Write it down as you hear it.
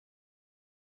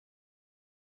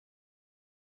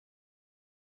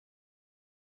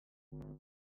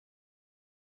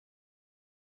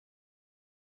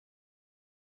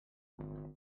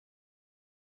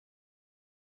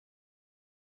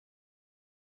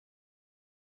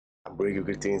Bring you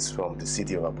greetings from the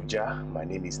city of Abuja. My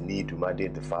name is Niyi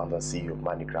Dunmade, the founder and CEO of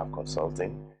Magnicraft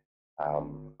Consulting.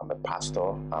 I'm a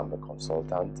pastor, I'm a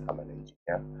consultant, I'm an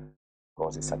engineer. I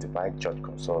was a certified church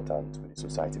consultant with the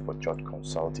Society for Church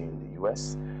Consulting in the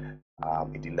US.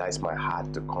 It delights my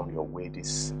heart to come your way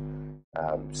this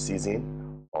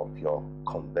season of your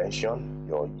convention,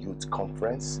 your youth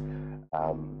conference.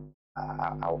 I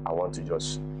want to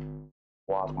just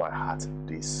pour out my heart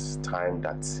this time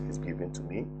that is given to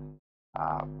me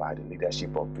by the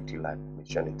leadership of Victory Life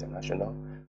Mission International.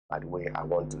 By the way, I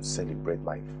want to celebrate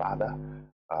my father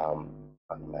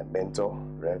and my mentor,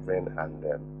 Reverend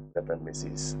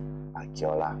Mrs.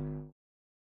 Akinola,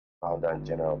 founder and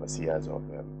general overseers of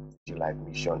Victory Life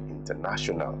Mission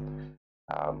International.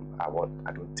 I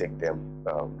don't take them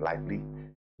lightly.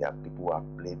 There are people who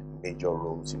have played major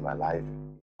roles in my life,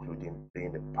 including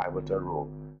playing a pivotal role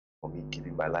for me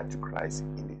giving my life to Christ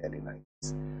in the early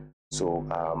 90s. So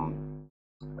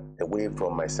away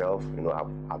from myself,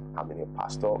 I've been a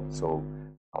pastor, so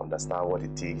I understand what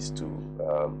it is to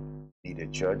lead a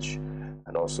church,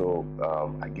 and also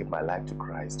I gave my life to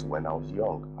Christ when I was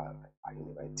young,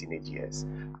 in my teenage years.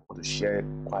 I want to share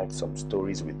quite some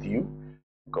stories with you,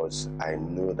 because I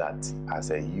know that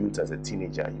as a youth, as a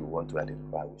teenager, you want to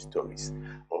identify with stories.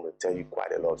 I'm going to tell you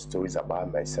quite a lot of stories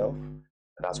about myself,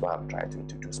 and that's why I'm trying to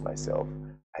introduce myself.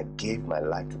 I gave my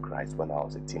life to Christ when I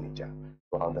was a teenager.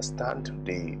 To understand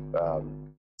the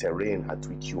terrain at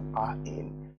which you are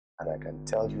in, and I can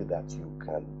tell you that you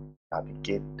can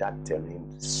navigate that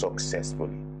terrain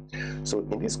successfully. So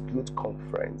in this youth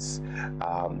conference,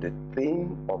 the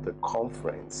theme of the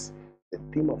conference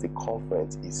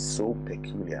is so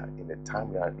peculiar in the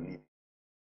time we are living.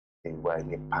 We're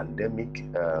in a pandemic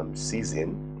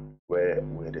season where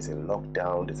there's a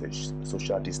lockdown, there's a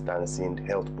social distancing,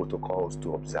 health protocols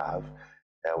to observe.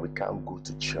 We can't go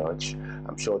to church.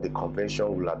 I'm sure the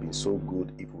convention will have been so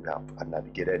good if we have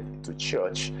navigated to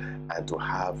church and to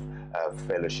have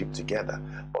fellowship together.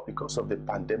 But because of the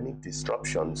pandemic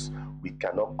disruptions, we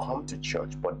cannot come to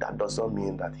church. But that doesn't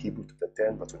mean that Hebrews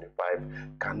 10 verse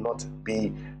 25 cannot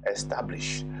be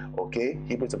established. Okay?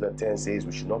 Hebrews 10 says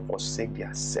we should not forsake the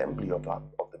assembly of the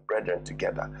brethren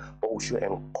together, but we should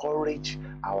encourage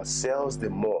ourselves the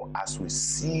more as we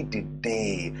see the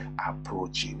day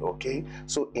approaching. Okay,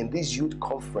 so in this youth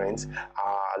conference,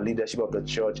 our leadership of the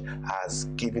church has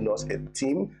given us a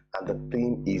theme, and the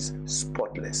theme is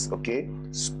spotless. Okay,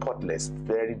 spotless,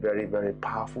 very, very, very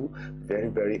powerful, very,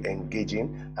 very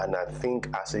engaging. And I think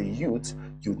as a youth,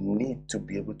 you need to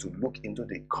be able to look into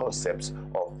the concepts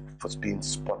of being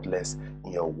spotless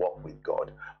in your walk with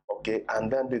God. Okay, and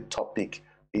then the topic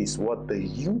is what the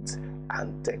youth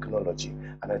and technology.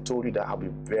 And I told you that I'll be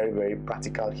very, very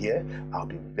practical here. I'll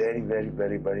be very, very,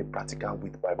 very, very practical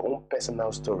with my own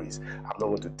personal stories. I'm not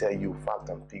going to tell you facts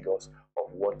and figures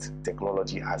of what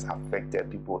technology has affected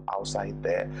people outside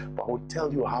there, but I will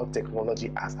tell you how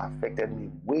technology has affected me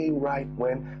way right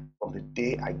when, from the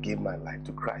day I gave my life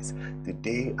to Christ, the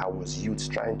day I was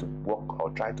youth trying to walk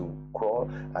or try to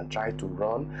crawl and try to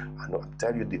run. And I'll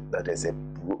tell you that there's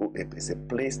a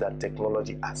place that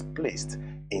technology has placed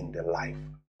in the life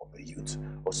of the youth.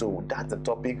 Also, that's the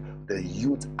topic, the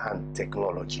youth and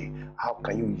technology. How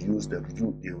can you use the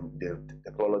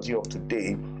technology of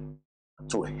today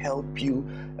to help you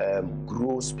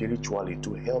grow spiritually,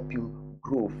 to help you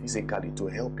grow physically, to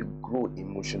help you grow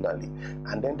emotionally?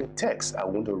 And then the text, I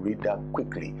want to read that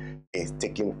quickly, is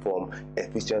taken from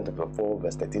Ephesians 4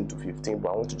 verse 13 to 15,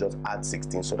 but I want to just add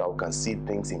 16 so that we can see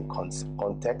things in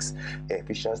context.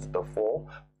 Ephesians 4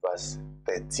 verse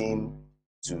 13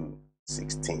 to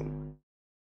 16,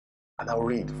 and I'll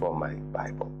read from my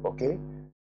Bible. Okay,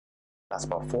 that's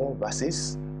about 4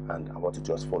 verses, and I want to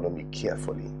just follow me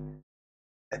carefully.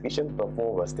 Ephesians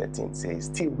 4 verse 13 says,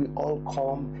 "Till we all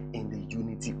come in the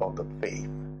unity of the faith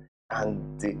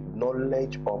and the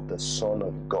knowledge of the Son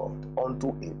of God, unto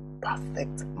a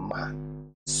perfect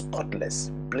man,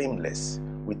 spotless, blameless,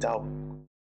 without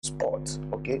spot."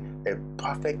 Okay, a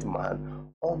perfect man,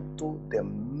 unto the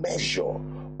measure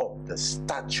of the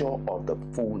stature of the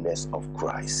fullness of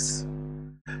Christ,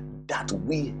 that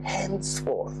we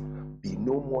henceforth be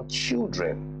no more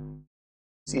children.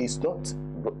 See, it's not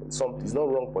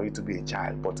wrong for you to be a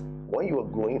child, but when you are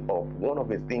growing up, one of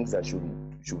the things that you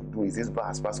should do is this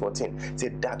verse 14. Say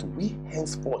that we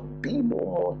henceforth be no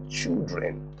more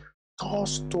children,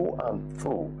 tossed to and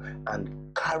fro and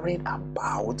carried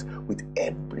about with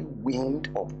every wind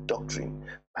of doctrine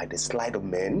by the sleight of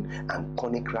men and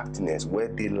cunning craftiness, where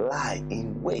they lie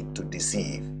in wait to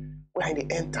deceive. we're in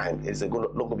the end time. There's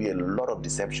going to be a lot of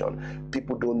deception.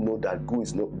 People don't know that good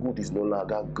is no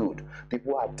longer good.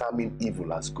 People are terming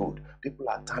evil as good. People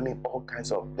are terming all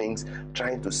kinds of things,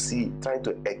 trying to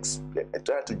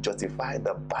justify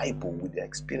the Bible with their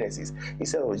experiences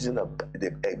instead of using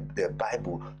the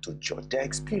Bible to judge their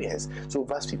experience. So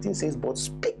verse 15 says, but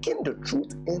speaking the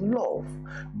truth in love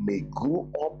may grow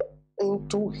up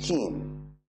into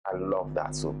him. I love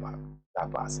that so much. That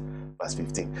verse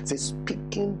 15 says,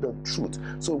 speaking the truth.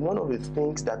 So one of the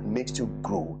things that makes you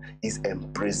grow is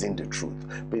embracing the truth.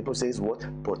 People say what?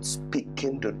 But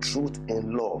speaking the truth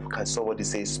in love. Can somebody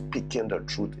say speaking the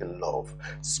truth in love?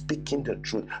 Speaking the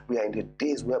truth. We are in the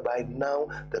days whereby now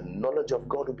the knowledge of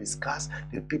God will be scarce.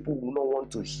 The people will not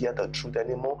want to hear the truth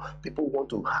anymore. People want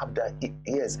to have their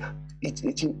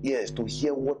itching ears to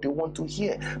hear what they want to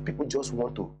hear. People just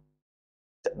want to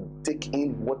take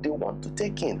in what they want to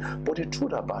take in. But the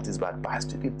truth about it is that verse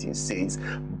 15 says,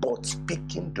 but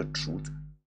speaking the truth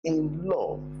in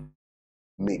love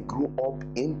may grow up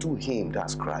into him,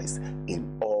 that's Christ,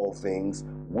 in all things,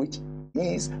 which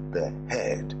is the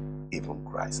head, even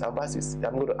Christ. And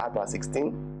I'm going to add verse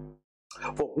 16.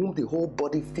 For whom the whole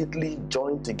body fitly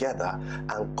joined together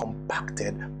and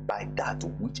compacted by that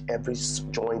which every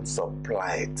joint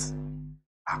supplieth,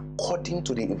 according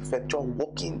to the effectual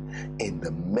working in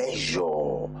the measure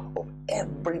of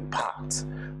every part,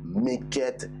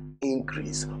 maketh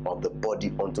increase of the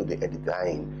body unto the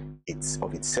edifying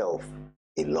of itself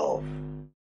in love.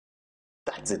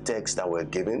 That's the text that we're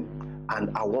given,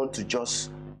 and I want to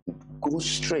just go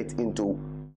straight into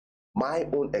my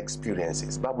own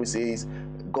experiences. The Bible says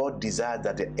God desires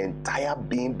that the entire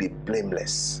being be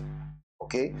blameless,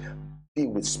 okay, be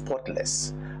with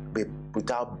spotless, be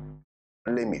without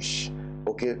blemish,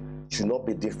 okay, should not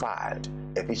be defiled.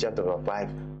 Ephesians 5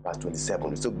 verse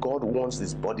 27. So God wants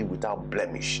this body without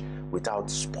blemish, without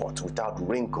spot, without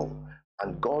wrinkle.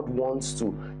 And God wants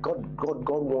to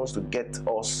get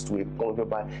us to a point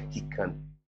whereby he can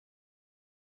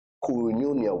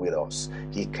communion with us,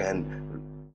 he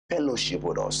can fellowship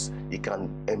with us, he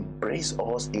can embrace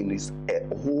us in his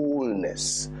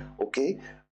wholeness, okay.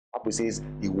 Bible says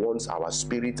he wants our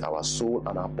spirit, our soul,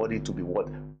 and our body to be what?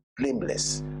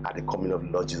 Blameless at the coming of the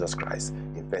Lord Jesus Christ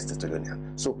in 1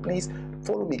 Thessalonians. So please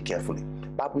follow me carefully.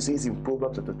 Bible says in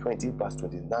Proverbs chapter 20 verse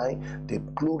 29, the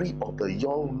glory of the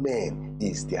young men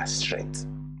is their strength,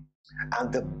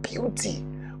 and the beauty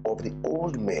of the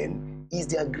old men is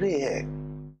their gray hair.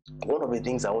 One of the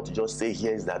things I want to just say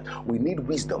here is that we need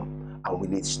wisdom and we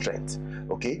need strength,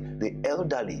 okay. The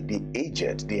elderly, the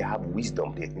aged, they have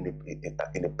wisdom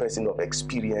in a person of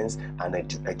experience and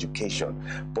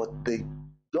education, but the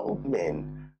young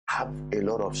men have a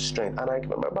lot of strength. And I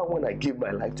remember when I gave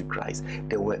my life to Christ,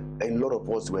 there were a lot of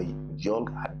us were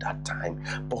young at that time,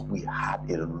 but we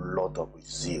had a lot of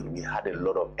zeal, we had a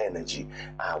lot of energy,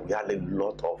 we had a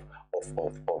lot of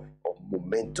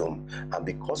momentum, and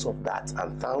because of that,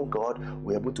 and thank God,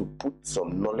 we're able to put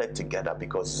some knowledge together,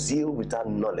 because zeal without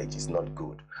knowledge is not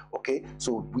good, okay.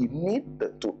 So we need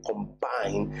to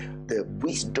combine the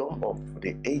wisdom of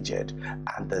the aged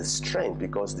and the strength,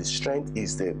 because the strength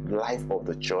is the life of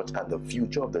the church and the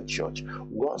future of the church.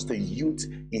 Once the youth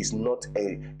is not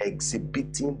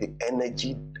exhibiting the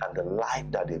energy and the life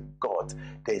that they've got,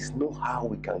 there is no how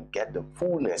we can get the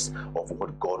fullness of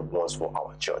what God wants for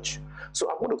our church. So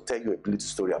I want to tell you a little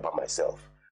story about myself,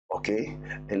 okay,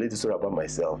 a little story about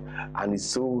myself, and it's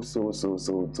so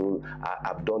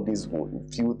I've done this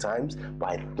a few times, but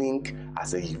I think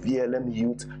as a VLM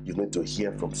youth, you need to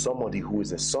hear from somebody who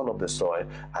is a son of the soil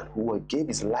and who gave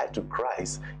his life to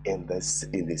Christ in the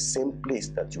same place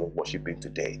that you are worshiping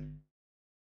today.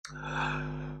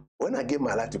 When I gave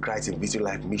my life to Christ in Vision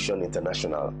Life Mission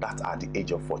International, that's at the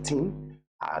age of 14,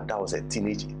 that was a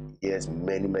teenage years,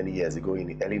 many years ago in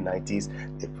the early 90s.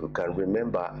 If you can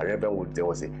remember, Reverend, there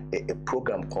was a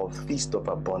program called Feast of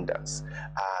Abundance.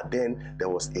 Then there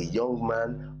was a young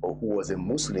man who was a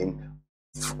Muslim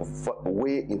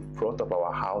way in front of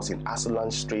our house in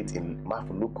Asolan Street in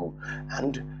Mafuluku,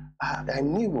 and I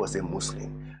knew he was a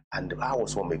Muslim. And I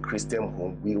was from a Christian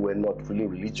home. We were not really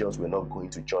religious. We're not going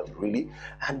to church really.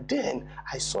 And then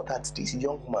I saw that this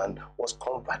young man was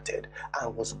converted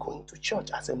and was going to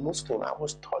church as a Muslim. I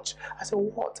was touched. I said,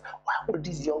 what? Why would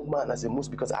this young man as a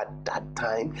Muslim? Because at that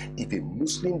time, if a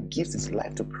Muslim gives his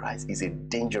life to Christ, it's a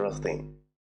dangerous thing.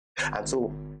 And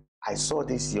so I saw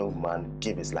this young man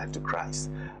give his life to Christ.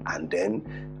 And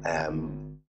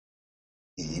then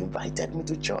he invited me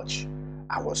to church.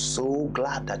 I was so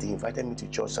glad that he invited me to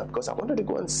church because I wanted to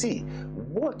go and see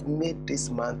what made this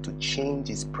man to change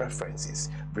his preferences,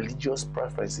 religious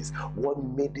preferences? What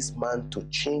made this man to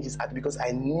change his attitude? Because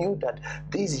I knew that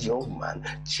this young man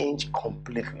changed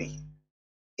completely.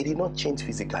 It did not change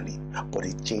physically, but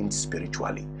it changed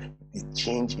spiritually. It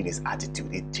changed in his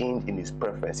attitude. It changed in his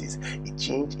preferences. It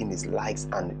changed in his likes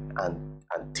and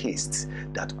tastes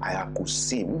that I could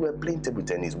see. We were playing table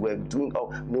tennis. We were doing,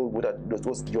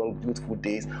 those young, beautiful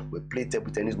days. We played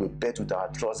table tennis. We bet with our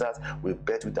trousers. We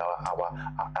bet with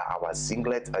our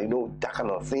singlet, that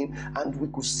kind of thing. And we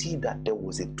could see that there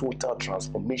was a total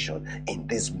transformation in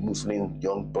this Muslim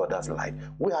young brother's life.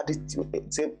 We had the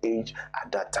same age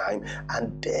at that time.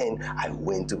 And then I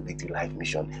went to Victory Life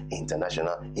Mission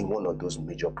International in one of those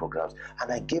major programs.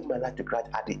 And I gave my life to Christ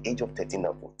at the age of 13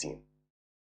 and 14.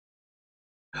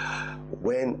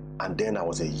 And then I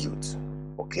was a youth,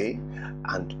 okay?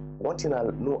 And one thing I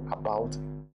know about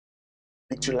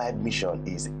Victory Life Mission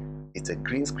is it's a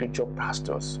green scripture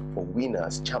pastors for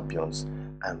winners, champions,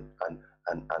 and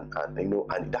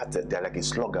that's they're like a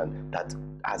slogan that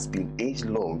has been age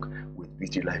long with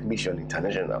Victory Life Mission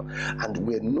International, and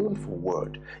we're known for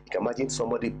word. You can imagine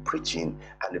somebody preaching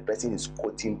and the person is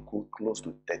quoting close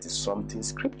to 30-something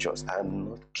scriptures. I'm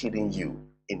not kidding you.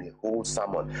 In a whole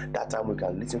sermon. That time we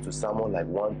can listen to sermon like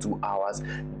 1-2 hours,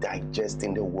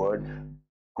 digesting the word,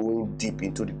 going deep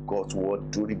into the God's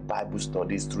word, doing Bible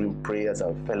studies, doing prayers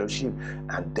and fellowship,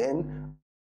 and then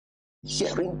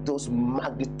hearing those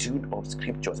magnitude of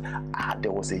scriptures.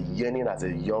 There was a yearning as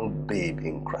a young babe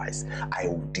in Christ.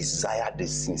 I desired the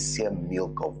sincere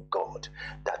milk of God,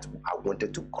 that I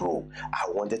wanted to grow. I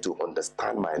wanted to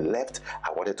understand my left.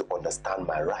 I wanted to understand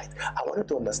my right. I wanted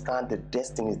to understand the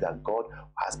destinies that God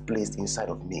has placed inside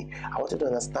of me. I wanted to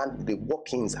understand the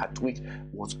workings at which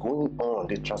was going on,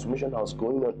 the transformation that was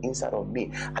going on inside of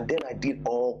me. And then I did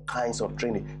all kinds of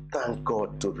training. Thank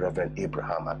God to Reverend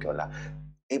Abraham Akiola.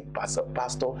 A pastor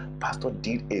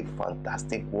did a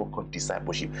fantastic work of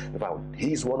discipleship. In fact,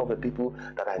 he's one of the people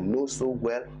that I know so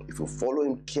well. If you follow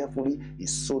him carefully,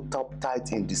 he's so top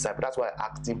tight in disciple. That's why I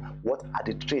asked him what are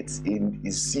the traits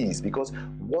he sees, because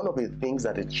one of the things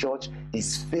that the church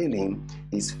is failing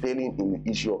in the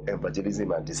issue of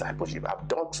evangelism and discipleship. I've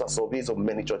done some surveys of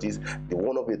many churches.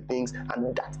 One of the things,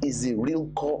 and that is the real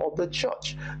core of the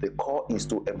church. The core is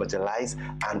to evangelize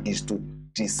and is to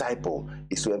disciple,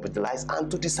 is to evangelize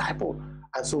and to disciple.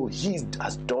 And so he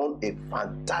has done a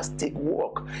fantastic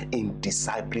work in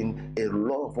discipling a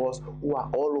lot of us who are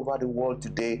all over the world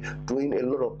today, doing a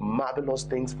lot of marvelous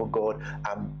things for God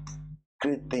and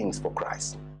great things for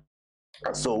Christ.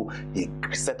 And so he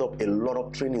set up a lot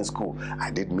of training school.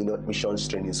 I did missions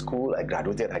training school. I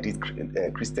graduated. I did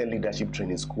Christian leadership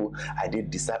training school. I did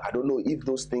disciple. I don't know if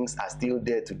those things are still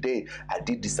there today. I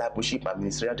did discipleship and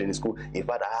ministerial training school. In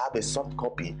fact, I have a soft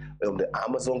copy of the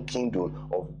Amazon Kindle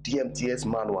of DMTS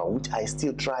manual, which I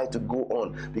still try to go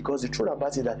on, because the truth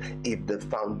about it is that if the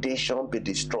foundation be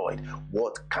destroyed,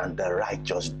 what can the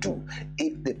righteous do?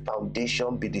 If the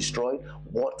foundation be destroyed,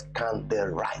 what can the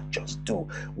righteous do?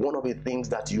 One of the things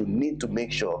that you need to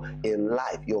make sure in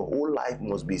life, your whole life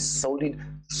must be solid,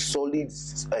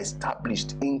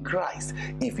 established in Christ.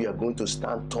 If you are going to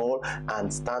stand tall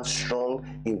and stand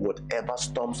strong in whatever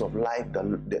storms of life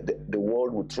the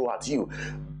world will throw at you,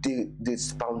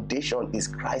 this foundation is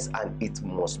Christ, and it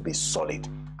must be solid.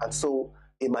 And so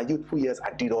in my youthful years,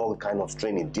 I did all kinds of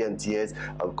training, DMTS,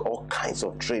 all kinds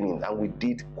of training, and we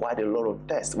did quite a lot of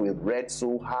tests. We read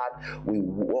so hard, we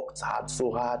worked hard so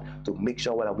hard to make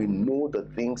sure that we know the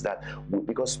things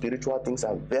because spiritual things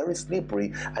are very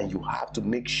slippery, and you have to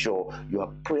make sure you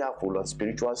are prayerful and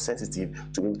spiritual sensitive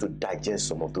to be able to digest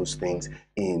some of those things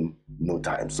in no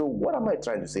time. So what am I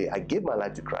trying to say? I gave my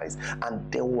life to Christ,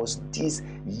 and there was this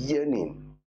yearning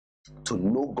to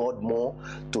know God more,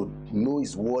 to know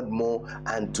His word more,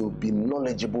 and to be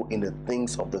knowledgeable in the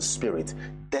things of the Spirit.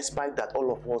 Despite that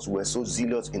all of us were so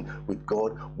zealous with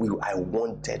God, I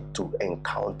wanted to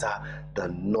encounter the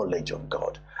knowledge of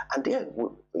God. And there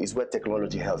is where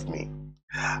technology helped me.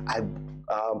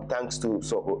 Thanks to a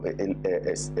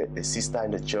sister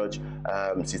in the church,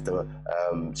 Sister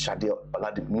Shadia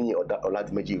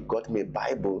Oladimeji, got me a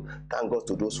Bible. Thank God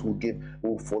to those who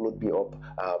followed me up,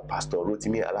 Pastor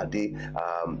Rotimi Alade,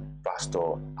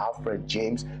 Pastor Alfred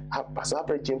James. Pastor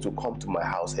Alfred James will come to my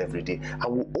house every day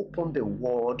and will open the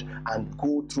word and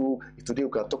go through. Today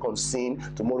we can talk on sin,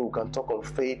 tomorrow we can talk on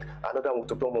faith, another we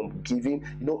can talk on giving.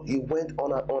 He went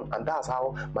on, and that's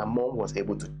how my mom was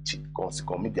able to to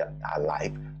commit their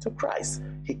life to Christ.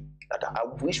 I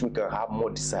wish we can have more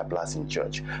disciples in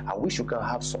church. I wish we can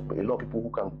have a lot of people who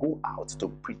can go out to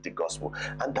preach the gospel.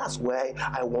 And that's why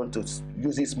I want to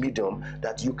use this medium,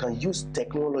 that you can use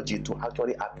technology to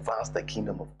actually advance the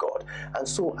kingdom of God. And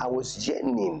so I was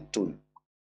yearning to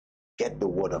get the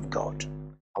word of God.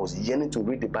 I was yearning to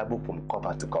read the Bible from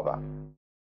cover to cover.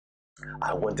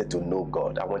 I wanted to know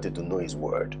God. I wanted to know his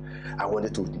word. I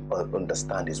wanted to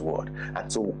understand his word.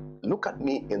 And so look at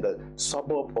me in the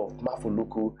suburb of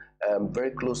Mafuluku,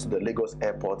 very close to the Lagos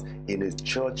airport, in a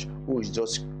church who is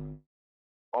just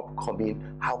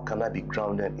upcoming. How can I be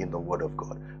grounded in the word of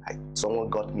God? Someone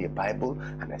got me a Bible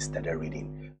and I started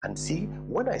reading. And see,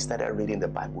 when I started reading the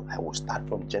Bible, I will start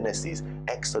from Genesis,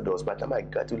 Exodus. By the time I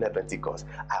get to Leviticus,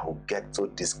 I will get so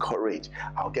discouraged.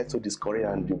 I'll get so discouraged,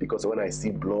 and because when I see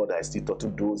blood, I see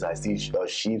turtle doves, I see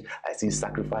sheep, I see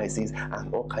sacrifices,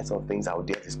 and all kinds of things, I will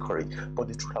get discouraged. But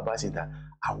the truth about it is that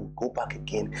I will go back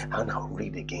again and I'll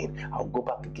read again. I'll go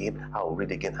back again, I'll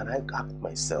read again. And I ask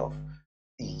myself,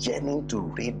 the yearning to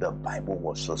read the Bible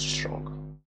was so strong.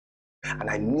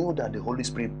 And I knew that the Holy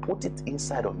Spirit put it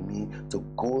inside of me to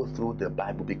go through the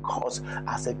Bible, because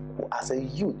as a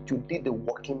youth, you need the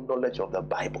working knowledge of the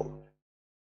Bible.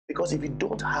 Because if you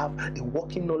don't have a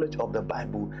working knowledge of the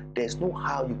Bible, there's no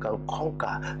how you can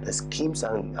conquer the schemes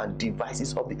and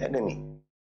devices of the enemy.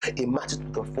 In Matthew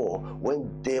 4,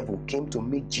 when devil came to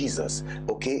meet Jesus,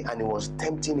 okay, and he was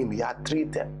tempting him, he had 3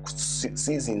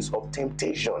 seasons of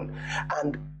temptation,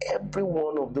 and every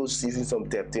one of those seasons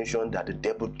of temptation that the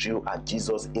devil threw at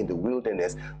Jesus in the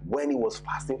wilderness, when he was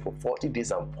fasting for 40 days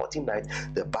and 40 nights,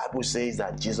 the Bible says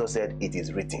that Jesus said, "It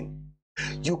is written."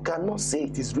 You cannot say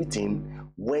it is written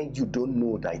when you don't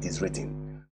know that it is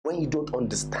written, when you don't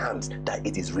understand that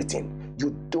it is written.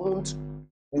 You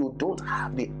don't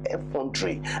have the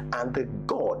effrontery and the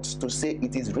guts to say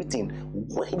it is written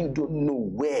when you don't know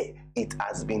where it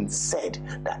has been said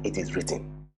that it is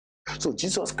written. So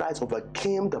Jesus Christ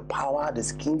overcame the power, the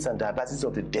schemes and devices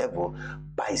of the devil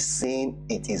by saying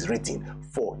it is written,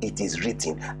 for it is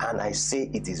written, and I say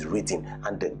it is written,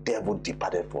 and the devil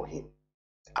departed from him.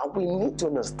 And we need to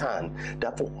understand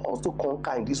that for us to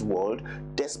conquer in this world,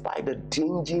 despite the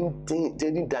changing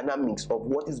dynamics of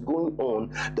what is going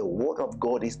on, the word of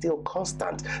God is still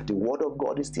constant. The word of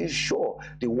God is still sure.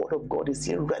 The word of God is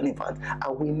still relevant.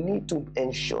 And we need to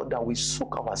ensure that we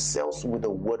soak ourselves with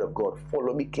the word of God.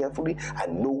 Follow me carefully. I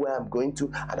know where I'm going to,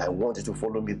 and I want you to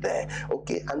follow me there.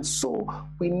 Okay, and so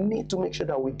we need to make sure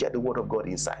that we get the word of God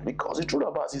inside. Because the truth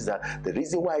about it is that the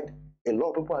reason why a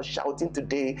lot of people are shouting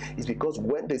today is because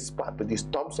when the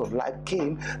storms of life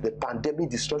came, the pandemic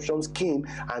disruptions came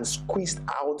and squeezed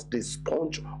out the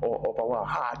sponge of our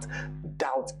heart,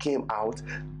 doubt came out,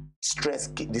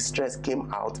 distress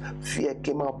came out, fear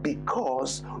came out,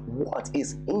 because what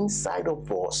is inside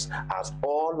of us has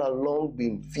all along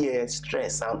been fear,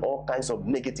 stress, and all kinds of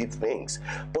negative things.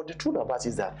 But the truth about it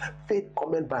is that faith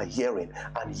comes by hearing,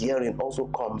 and hearing also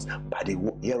comes by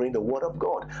hearing the word of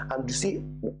God. And you see,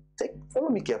 follow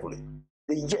me carefully.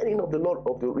 The hearing of the Lord,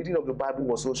 of the reading of the Bible,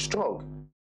 was so strong.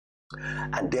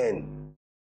 And then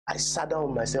I sat down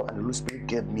with myself, and the Holy Spirit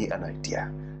gave me an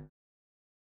idea.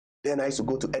 Then I used to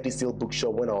go to Edison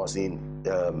Bookshop when I was in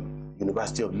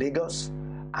University of Lagos,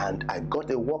 and I got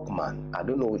a Walkman. I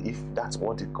don't know if that's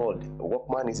what it's called. A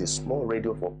Walkman is a small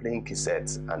radio for playing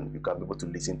cassettes, and you can be able to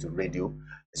listen to radio.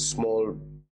 A small,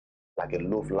 like a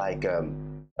loaf-like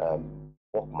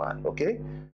Walkman, okay?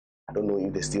 I don't know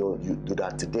if they still do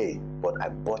that today, but I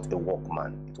bought a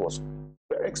Walkman. It was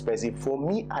very expensive for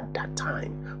me at that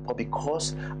time, but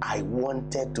because I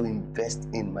wanted to invest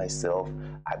in myself,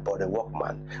 I bought a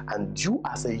Walkman. And you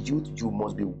as a youth, you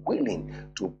must be willing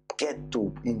to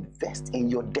invest in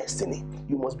your destiny.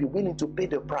 You must be willing to pay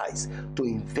the price to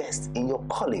invest in your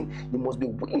calling. You must be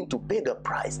willing to pay the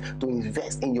price to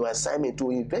invest in your assignment,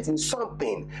 to invest in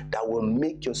something that will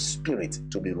make your spirit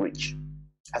to be rich.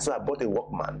 And so I bought a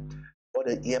Walkman, bought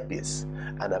an earpiece,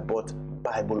 and I bought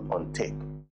Bible on tape.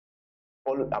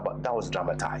 That was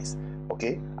dramatized,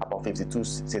 okay? About 52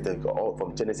 all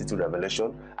from Genesis to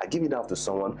Revelation. I give it out to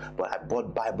someone, but I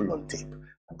bought Bible on tape.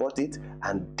 I bought it,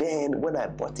 and then when I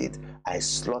bought it, I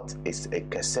slot a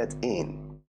cassette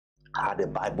in. I had a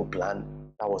Bible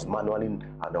plan that was manually, and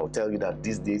I'll tell you that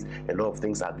these days a lot of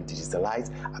things have been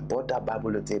digitalized. I bought that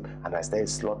Bible on tape, and I started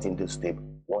slotting this tape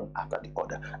one after the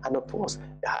other. And of course,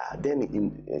 then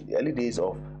in the early days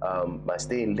of my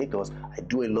stay in Lagos, I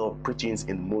do a lot of preachings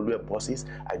in Molue buses.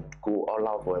 I go all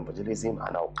out for evangelism,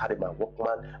 and I'll carry my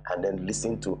Walkman and then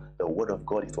listen to the word of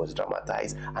God. It was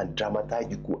dramatized, and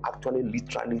dramatized, you could actually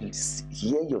literally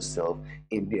hear yourself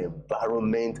in the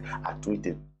environment at which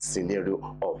the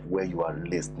scenario of where you are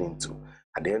listening to.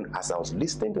 And then as I was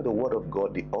listening to the word of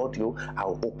God, the audio,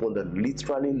 I'll open the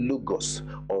literally logos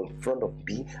on front of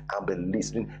me and be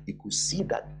listening. You could see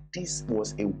that this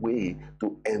was a way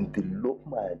to envelope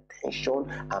my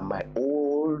attention and my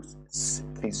old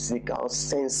physical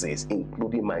senses,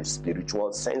 including my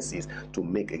spiritual senses, to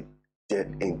make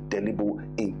an indelible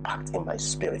impact in my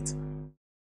spirit.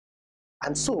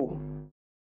 And so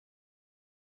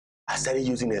I started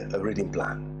using a reading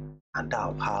plan. And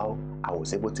that's how I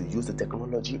was able to use the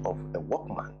technology of a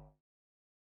Walkman,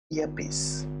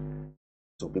 earpiece,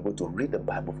 to be able to read the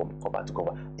Bible from cover to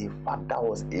cover. In fact, that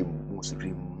was a most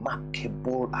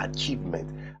remarkable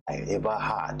achievement I ever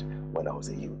had when I was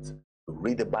a youth, to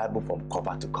read the Bible from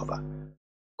cover to cover.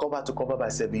 Cover to cover by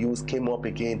use came up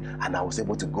again, and I was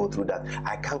able to go through that.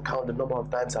 I can't count the number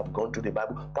of times I've gone through the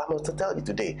Bible, but I must tell you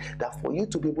today that for you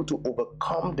to be able to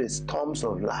overcome the storms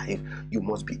of life, you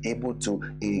must be able to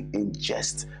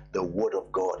ingest the word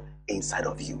of God inside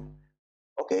of you.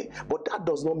 Okay, but that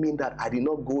does not mean that I did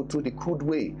not go through the crude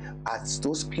way. As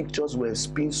those scriptures were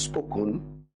being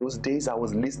spoken, those days I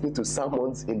was listening to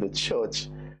sermons in the church.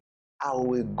 I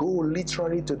will go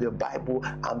literally to the Bible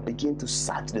and begin to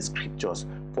search the scriptures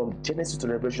from Genesis to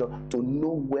Revelation to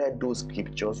know where those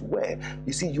scriptures were.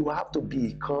 You see, you have to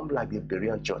become like the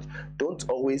Berean church. Don't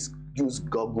always use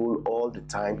Google all the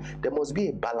time. There must be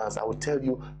a balance. I will tell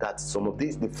you that some of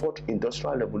these, the fourth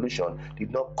industrial revolution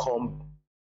did not come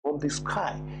from the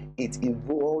sky. It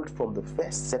evolved from the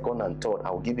first, second, and third.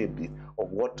 I'll give you a bit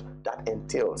of what that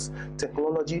entails.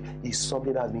 Technology is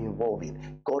something that's been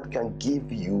evolving. God can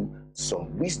give you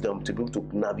some wisdom to be able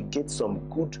to navigate some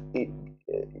good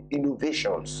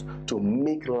innovations to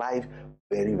make life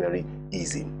very, very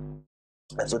easy.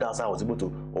 And so that's how I was able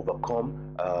to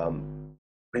overcome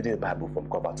reading the Bible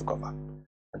from cover to cover.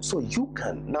 And so you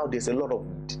can, now there's a lot of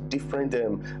different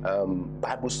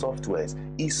Bible softwares.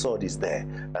 eSword is there,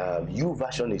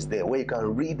 YouVersion is there, where you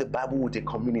can read the Bible with a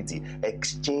community,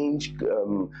 exchange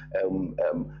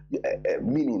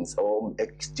meanings, or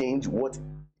exchange what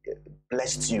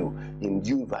blessed you in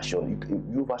YouVersion.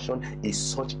 YouVersion is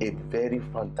such a very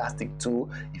fantastic tool.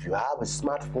 If you have a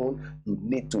smartphone, you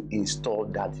need to install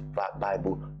that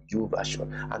Bible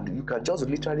YouVersion, and you can just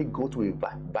literally go to a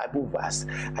Bible verse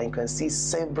and you can see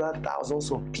several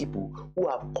thousands of people who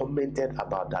have commented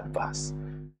about that verse.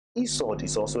 eSword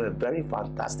is also a very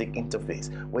fantastic interface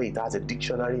where it has a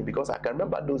dictionary, because I can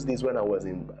remember those days when I was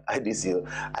in IDC.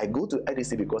 I go to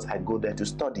IDC because I go there to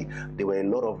study. There were a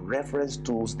lot of reference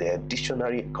tools there,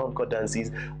 dictionary,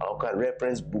 concordances, all kind of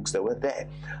reference books that were there.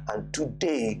 And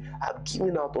today, I'm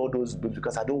giving out all those books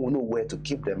because I don't know where to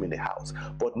keep them in the house.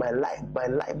 But my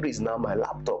library is now my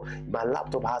laptop. My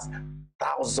laptop has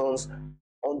thousands,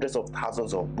 hundreds of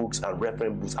thousands of books and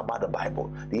reference books about the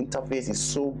Bible. The interface is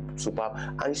so superb.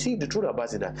 And you see, the truth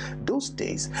about it is that those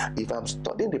days, if I'm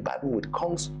studying the Bible with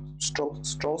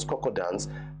Strong's Concordance,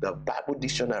 the Bible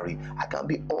dictionary, I can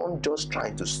be on just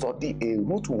trying to study a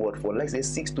root word for, let's say,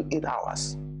 6 to 8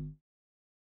 hours.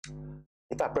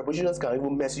 In fact, prepositions can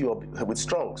even mess you up with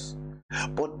Strong's.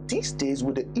 But these days,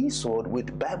 with the eSword,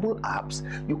 with Bible apps,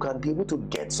 you can be able to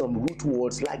get some root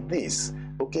words like this.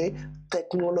 Okay,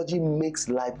 technology makes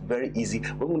life very easy.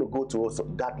 We're going to go to also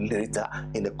that later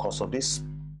in the course of this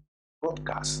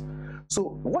broadcast.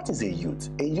 So what is a youth?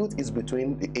 A youth is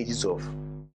between the ages of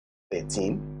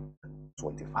 13 and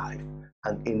 25.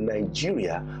 And in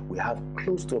Nigeria, we have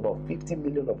close to about 50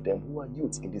 million of them who are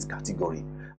youths in this category.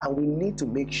 And we need to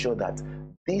make sure that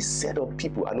this set of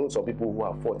people, I know some people who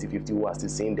are 40, 50 who are still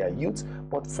saying they are youth,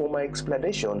 but for my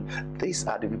explanation, these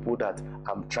are the people that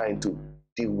I'm trying to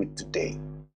deal with today.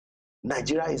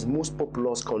 Nigeria is the most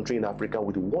populous country in Africa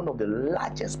with one of the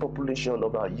largest population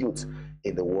of our youth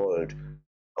in the world.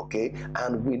 Okay,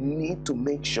 and we need to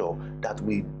make sure that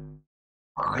we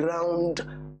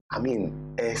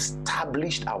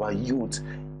established our youth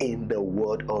in the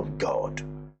Word of God.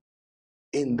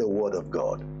 In the Word of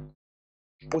God.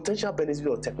 Potential benefit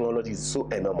of technology is so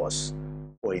enormous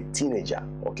for a teenager.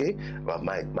 Okay, but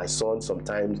my son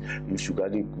sometimes he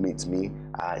sugarly meets me.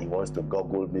 He wants to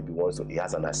Google, maybe he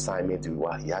has an assignment,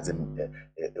 he has a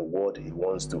word he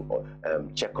wants to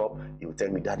check up. He will tell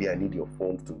me, Daddy, I need your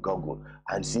phone to Google.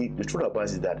 And see, the truth about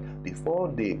it is that before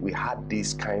we had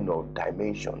these kind of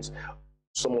dimensions,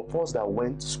 Some of us that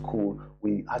went to school,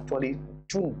 we actually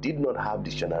did not have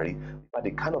dictionary, but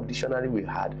the kind of dictionary we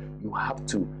had, you have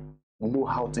to know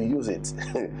how to use it.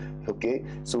 Okay,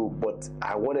 so but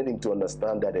I wanted him to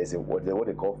understand that there's what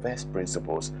they call first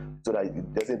principles, so that he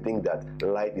doesn't think that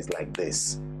life is like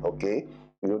this. Okay,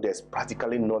 you know, there's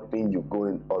practically nothing you go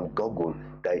on Google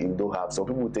that you don't have. Some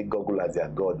people take Google as their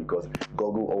God because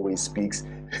Google always speaks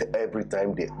every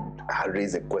time they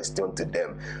raise a question to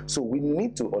them. So we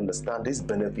need to understand this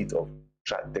benefit of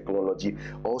technology,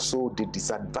 also the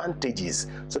disadvantages,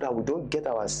 so that we don't get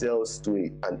ourselves to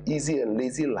an easy and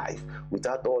lazy life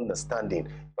without understanding.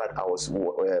 But I was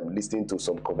listening to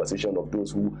some conversation of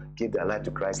those who gave their life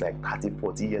to Christ like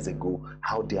 30-40 years ago,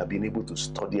 how they have been able to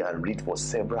study and read for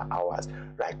several hours.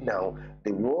 Right now,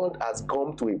 the world has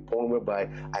come to a point whereby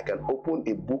I can open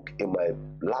a book in my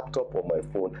laptop or my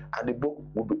phone, and the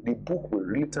book will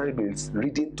literally be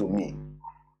reading to me.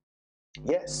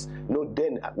 Yes, no,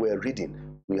 then we're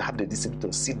reading. We have the discipline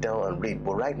to sit down and read.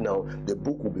 But right now, the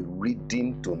book will be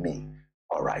reading to me.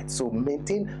 All right. So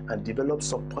maintain and develop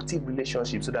supportive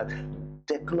relationships so that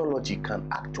technology can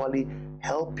actually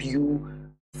help you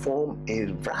form a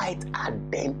right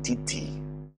identity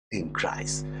in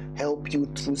Christ. Help you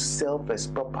through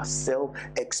proper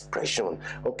self-expression.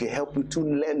 Okay, help you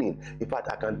through learning. In fact,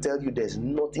 I can tell you there's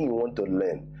nothing you want to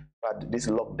learn. But this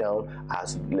lockdown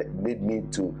has made me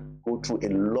to go through a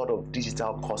lot of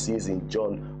digital courses in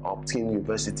Johns Hopkins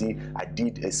University. I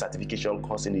did a certification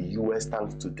course in the US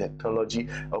thanks to technology.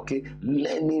 Okay,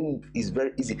 learning is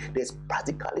very easy. There's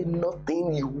practically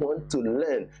nothing you want to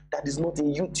learn that is not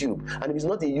in YouTube. And if it's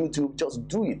not in YouTube, just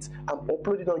do it. I'm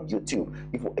uploading on YouTube.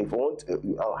 If you want,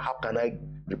 how can I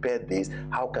repair this?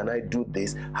 How can I do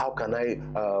this? How can I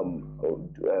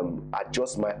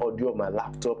adjust my audio of my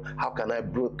laptop? How can I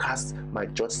broadcast my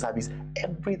church service?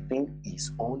 Everything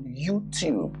is on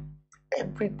YouTube.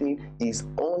 Everything is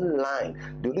online.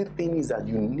 The only thing is that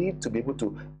you need to be able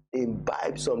to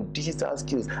imbibe some digital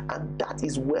skills, and that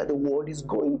is where the world is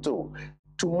going to.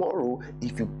 Tomorrow,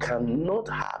 if you cannot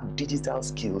have digital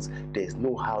skills, there's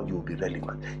no how you'll be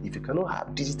relevant. If you cannot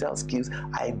have digital skills,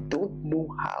 I don't know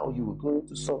how you're going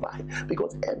to survive,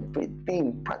 because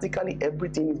everything, practically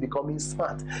everything, is becoming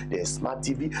smart. There's smart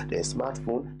TV, there's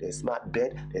smartphone, there's smart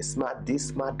bed, there's smart this,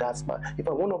 smart that, smart. In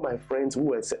fact, one of my friends who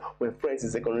were friends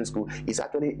in secondary school is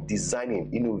actually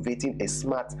innovating a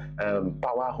smart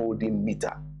power holding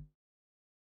meter.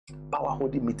 Power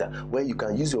holding meter, where you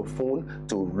can use your phone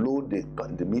to load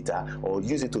the meter, or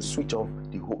use it to switch off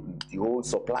the whole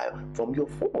supply from your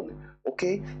phone.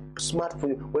 Okay,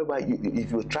 smartphone, whereby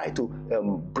if you try to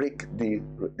break the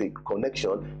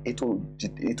connection, it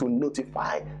will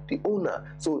notify the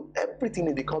owner. So everything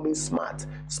is becoming smart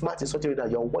in such a way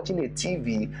that you're watching a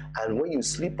TV, and when you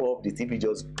sleep off, the TV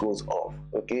just goes off.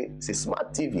 Okay, it's a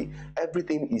smart TV.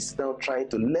 Everything is now trying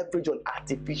to leverage on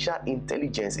artificial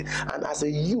intelligence, and as a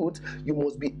youth, you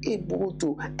must be able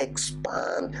to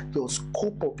expand your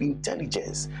scope of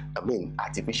intelligence. I mean,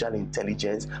 artificial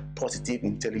intelligence, positive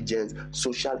intelligence,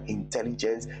 social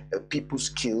intelligence, people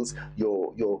skills,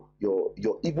 your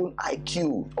even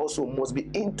IQ also must be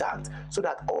intact, so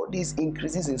that all these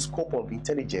increases in scope of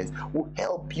intelligence will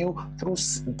help you through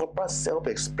proper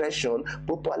self-expression,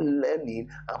 proper learning,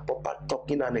 and proper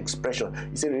talking and expression.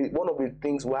 You see, one of the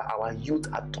things why our youth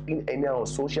are talking anyhow on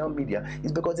social media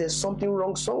is because there's something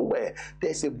wrong somewhere.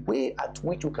 There's a way at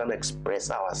which we can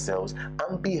express ourselves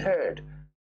and be heard,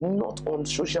 not on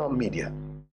social media,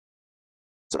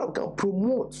 so that we can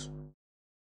promote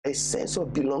a sense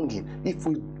of belonging. If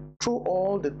we throw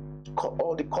all the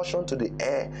caution to the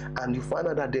air, and you find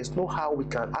out that there's no how we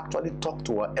can actually talk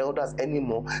to our elders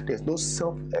anymore, there's no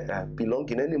self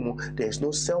belonging anymore, there's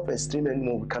no self-esteem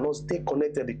anymore, we cannot stay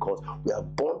connected because we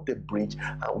have burnt the bridge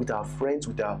with our friends,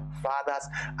 with our fathers,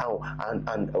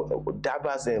 and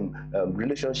diverse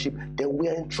relationship, then we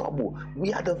are in trouble.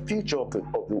 We are the future of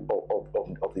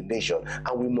the nation,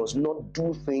 and we must not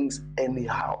do things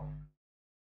anyhow.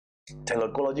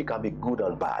 Technology can be good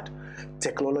and bad.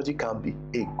 Technology can be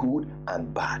a good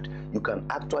and bad. You can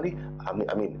actually, I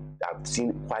mean, I've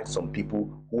seen quite some people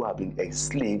who have been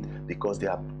enslaved because they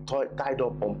are tied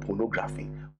up on pornography,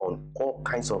 on all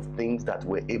kinds of things that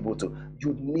we're able to.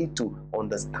 You need to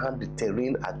understand the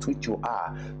terrain at which you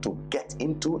are to get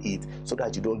into it, so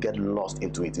that you don't get lost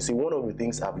into it. You see, one of the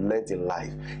things I've learned in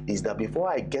life is that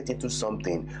before I get into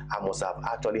something, I must have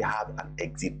actually had an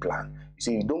exit plan. You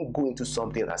see, you don't go into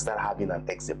something and start having an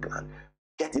exit plan.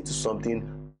 Get into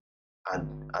something and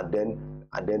then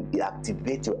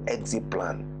activate your exit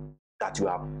plan that you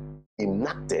have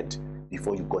enacted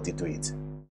before you got into it.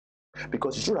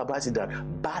 Because you should advise it that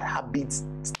bad habits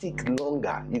stick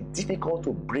longer. It's difficult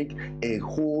to break a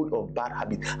hold of bad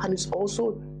habits, and it's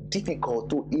also difficult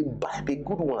to imbibe a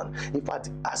good one. In fact,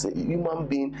 as a human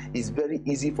being, it's very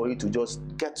easy for you to just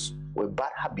get a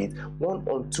bad habit, one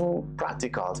or two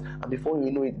practicals, and before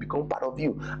you know it, become part of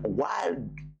you. While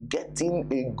getting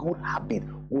a good habit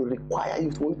will require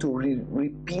you to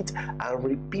repeat and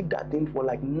repeat that thing for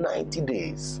like 90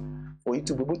 days for you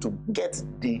to be able to get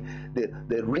the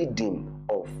rhythm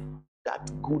of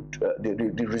that good,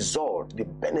 the result, the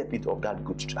benefit of that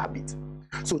good habit.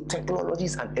 So technology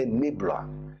is an enabler.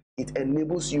 It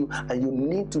enables you, and you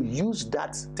need to use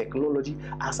that technology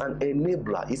as an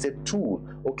enabler. It's a tool.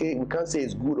 Okay, we can't say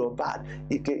it's good or bad.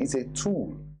 It's a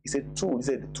tool. It's a tool. It's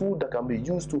a tool that can be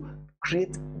used to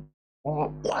create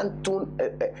quantum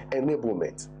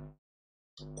enablement.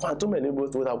 Quantum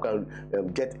enablement, so that we can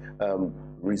get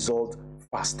result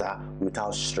faster,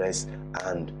 without stress,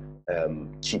 and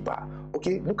cheaper.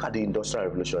 Okay, look at the industrial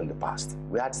revolution in the past.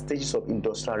 We had stages of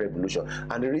industrial revolution,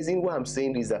 and the reason why I'm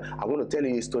saying this is that I want to tell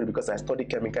you a story because I studied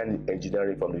chemical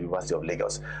engineering from the University of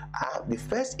Lagos. The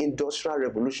first industrial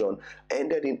revolution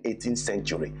ended in 18th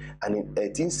century, and in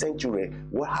 18th century,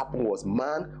 what happened was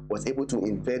man was able to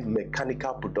invent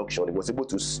mechanical production. He was able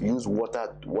to use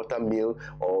water mill,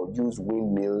 or use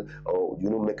windmill, or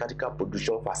mechanical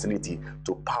production facility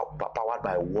to powered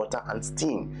by water and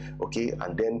steam. Okay,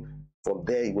 and then from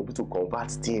there, you will be able to convert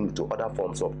steam to other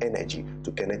forms of energy,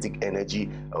 to kinetic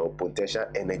energy, potential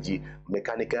energy.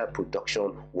 Mechanical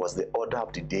production was the order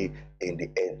of the day in the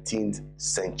 18th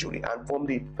century. And from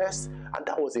the first, and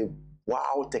that was a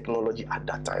wow technology at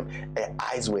that time. Our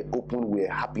eyes were open. We were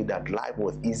happy that life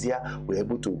was easier. We were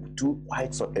able to do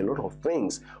quite a lot of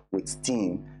things with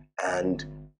steam and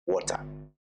water.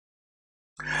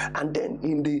 And then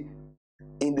in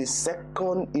the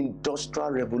second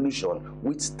industrial revolution,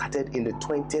 which started in the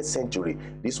 20th century,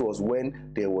 this was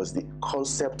when there was the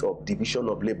concept of division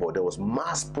of labor. There was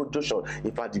mass production.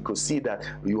 In fact, you could see that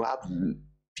you have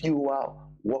fewer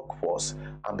workforce,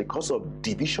 and because of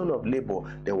division of labor,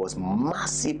 there was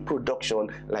massive production,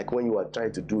 like when you are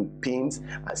trying to do pins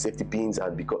and safety pins,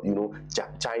 and because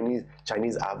Chinese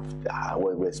have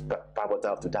were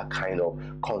pivotal to that kind of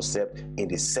concept in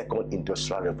the second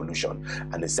industrial revolution.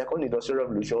 And the second industrial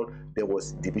revolution, there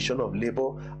was division of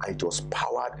labor, and it was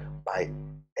powered by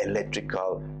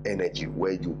electrical energy,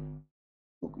 where you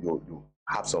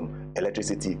have some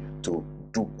electricity to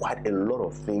do quite a lot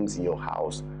of things in your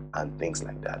house and things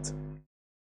like that.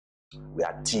 We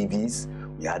had TVs,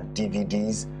 we had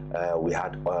DVDs, we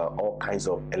had all kinds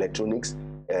of electronics,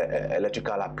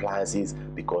 electrical appliances,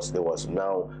 because there was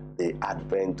now the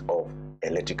advent of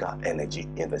electrical energy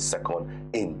in the second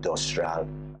industrial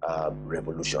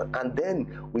revolution. And then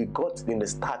we got in the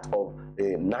start of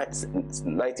the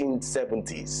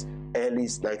 1970s, early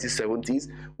 1970s,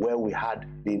 where we had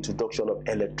the introduction of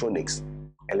electronics,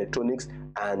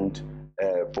 and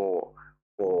for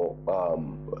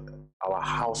our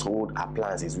household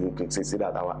appliances. We can say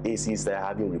that our ACs are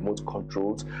having remote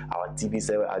controls, our TVs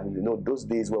are having, those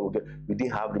days when we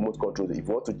didn't have remote controls. If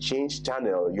you want to change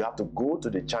channel, you have to go to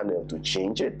the channel to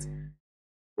change it.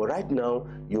 But right now,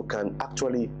 you can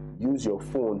actually use your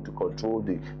phone to control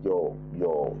your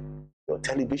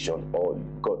television or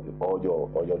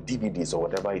your DVDs or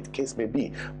whatever the case may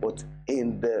be. But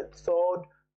in the third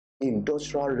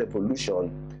industrial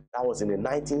revolution, that was in the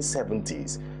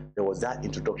 1970s, there was that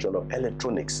introduction of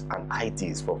electronics and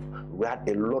ITs. We had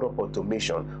a lot of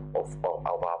automation of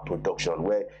our production,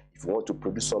 where if you want to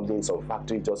produce something in some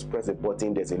factory, just press a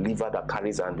button, there's a lever that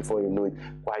carries, and before you know it,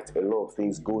 quite a lot of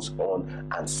things goes on,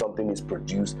 and something is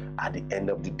produced at the end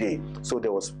of the day. So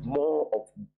there was more of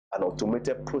an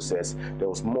automated process. There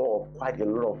was more of quite a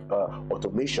lot of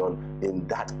automation in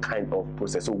that kind of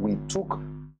process. So we took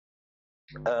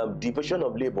division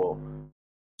of labor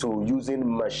to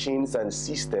using machines and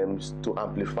systems to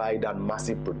amplify that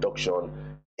massive production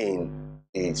in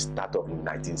the start of the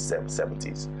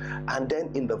 1970s. And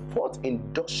then in the fourth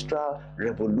industrial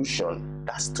revolution,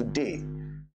 that's today,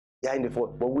 in the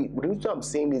fourth. But the reason I'm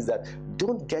saying is that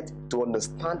don't get to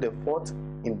understand the fourth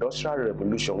industrial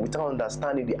revolution without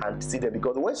understanding the antecedent,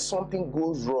 because when something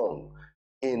goes wrong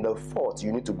in the fourth,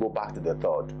 you need to go back to the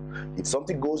third. If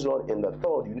something goes wrong in the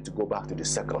third, you need to go back to the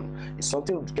second. If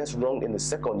something gets wrong in the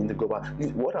second, you need to go back.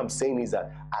 What I'm saying is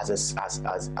that as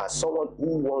someone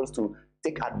who wants to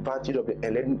take advantage of the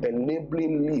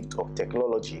enabling lift of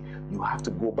technology, you have to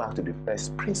go back to the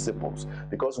first principles,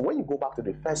 because when you go back to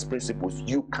the first principles,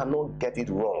 you cannot get it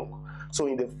wrong. So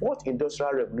in the fourth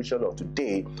industrial revolution of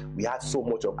today, we had so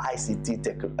much of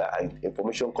ICT,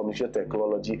 information communication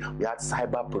technology, we had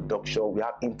cyber production, we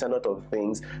have Internet of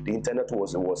Things. The internet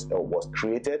was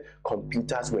created,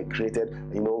 computers were created,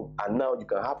 you know, and now you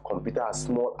can have computer as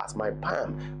small as my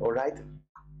palm, all right?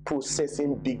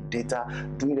 Processing big data,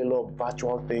 doing a lot of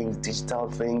virtual things, digital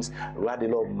things, we had a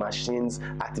lot of machines,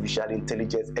 artificial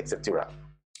intelligence, etc.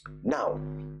 Now,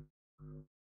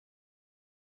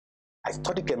 I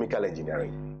studied chemical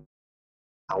engineering,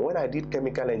 and when I did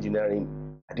chemical engineering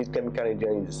in the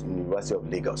University of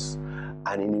Lagos.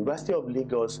 And in University of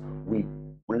Lagos, we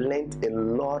learned a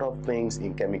lot of things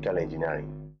in chemical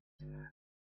engineering.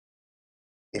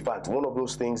 In fact, one of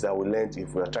those things that we learned,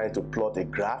 if we are trying to plot a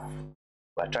graph,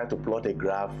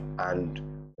 and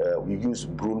we use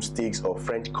broomsticks or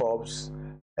French curves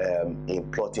in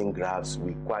plotting graphs.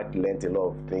 We quite learned a lot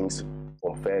of things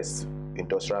from first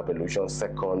industrial revolution,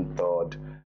 second, third,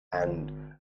 and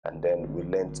then we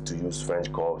learned to use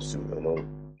French curves to, you know,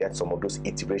 get some of those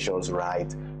iterations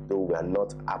right, though we are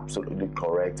not absolutely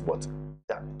correct, but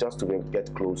just to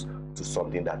get close to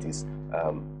something that is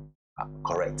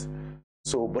correct.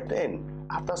 So, but then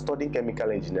after studying chemical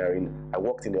engineering, I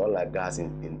worked in the oil and gas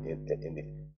in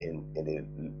the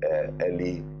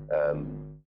early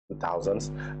 2000s,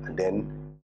 and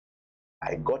then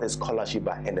I got a scholarship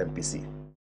by NMPC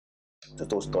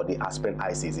to study Aspen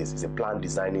ICs. It's a plant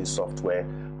designing software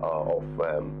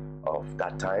of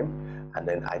that time, and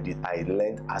then I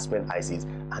learned Aspen ICs,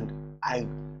 and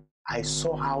I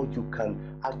saw how you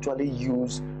can actually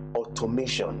use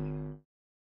automation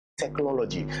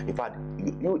technology. In fact,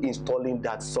 you installing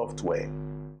that software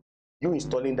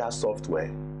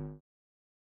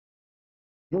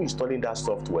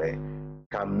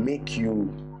can make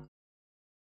you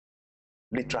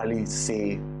literally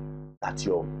say that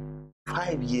your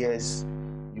 5 years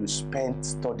you spent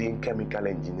studying chemical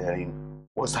engineering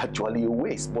was actually a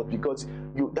waste, but because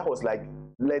that was like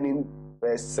learning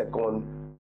first, second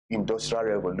industrial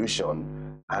revolution,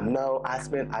 and now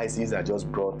Aspen ICs are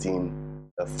just brought in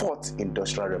the fourth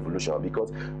industrial revolution,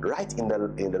 because right in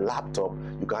the laptop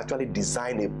you can actually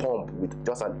design a pump with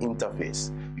just an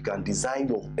interface. You can design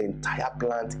your entire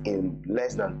plant in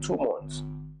less than 2 months.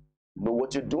 You know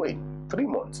what you're doing, 3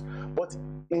 months. But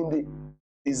in the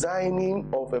designing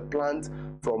of a plant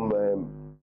from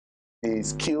the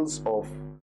skills of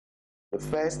the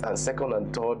first and second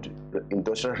and third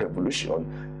industrial revolution,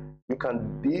 you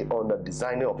can be on the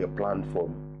designing of your plant for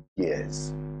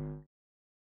years.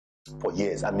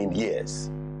 I mean years.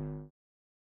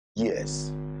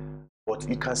 But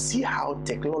you can see how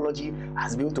technology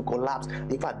has been able to collapse.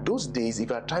 In fact, those days, if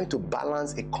you are trying to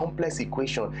balance a complex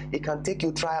equation, it can take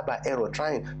you trial by error.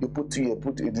 You put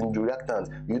it in the reactant.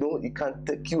 You know, it can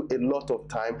take you a lot of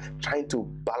time trying to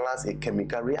balance a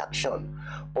chemical reaction.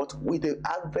 But with the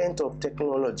advent of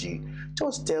technology,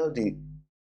 just tell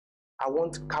I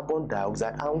want carbon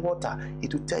dioxide and water.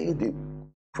 It will tell you the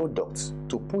products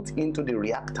to put into the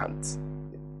reactant,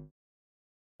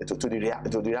 to the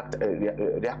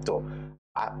reactor,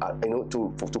 you know,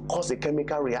 to cause a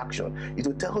chemical reaction. It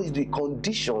will tell you the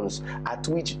conditions at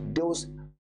which those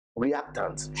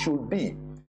reactants should be,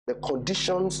 the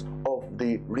conditions of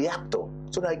the reactor,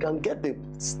 so that I can get the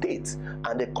state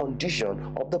and the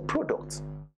condition of the product.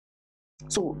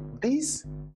 So this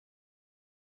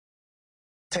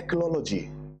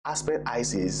technology, Aspen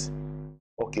ICs,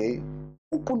 okay,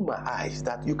 opened my eyes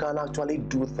that you can actually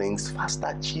do things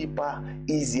faster, cheaper,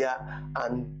 easier,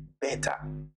 and better.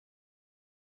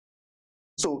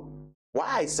 So why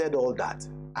I said all that,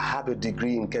 I have a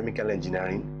degree in chemical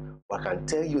engineering, but I can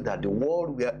tell you that the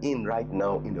world we are in right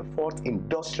now, in the fourth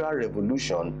industrial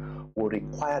revolution, will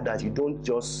require that you don't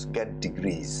just get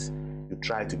degrees, you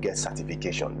try to get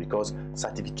certification, because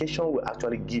certification will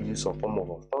actually give you some form of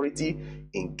authority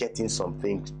in getting some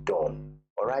things done.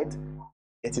 All right,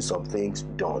 getting some things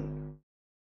done.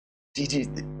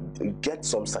 Get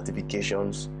some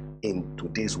certifications in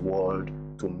today's world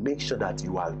to make sure that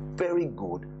you are very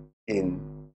good in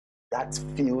that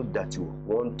field that you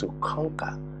want to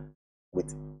conquer,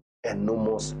 with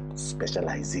enormous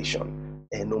specialization.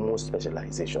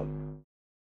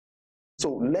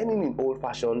 So learning in old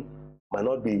fashion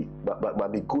might be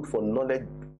good for knowledge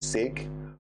sake,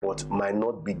 but might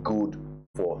not be good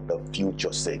for the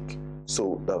future sake.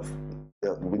 So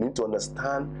we need to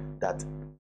understand that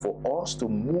for us to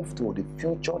move to the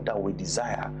future that we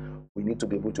desire, we need to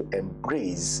be able to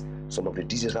embrace some of the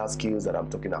digital skills that I'm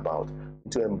talking about.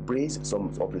 to embrace some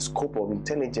of the scope of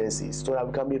intelligences so that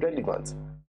we can be relevant.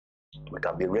 We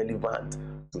can be relevant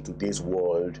to today's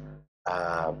world,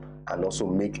 and also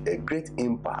make a great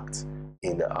impact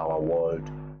in our world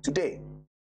today.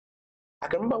 I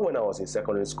can remember when I was in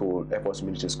secondary school, Air Force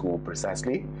Military School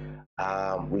precisely,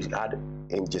 we had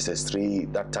in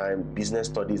JSS3 that time business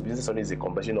studies. Business studies is a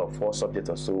combination of 4 subjects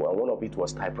or so, and one of it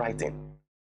was typewriting.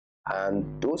 And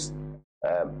those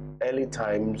early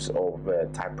times of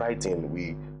typewriting,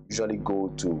 we usually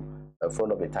go to the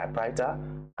front of a typewriter,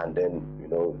 and then, you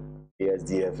know,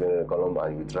 ASDF column,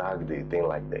 and you drag the thing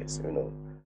like this, you know.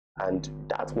 And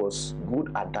that was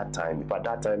good at that time. If at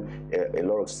that time, a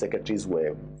lot of secretaries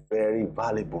were very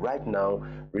valuable. Right now,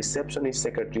 receptionist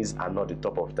secretaries are not the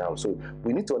top of town. So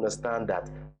we need to understand that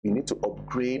we need to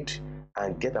upgrade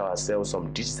and get ourselves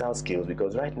some digital skills,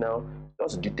 because right now,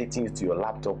 just dictating it to your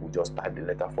laptop will just type the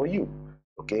letter for you.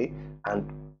 Okay?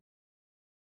 And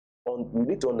we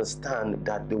need to understand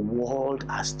that the world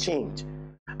has changed.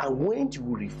 And when you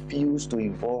refuse to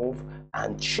evolve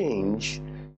and change,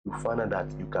 you find out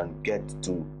that you can get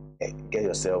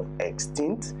yourself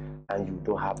extinct, and you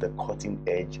don't have the cutting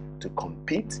edge to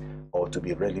compete or to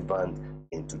be relevant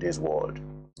in today's world.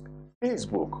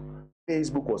 Facebook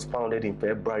was founded in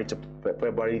February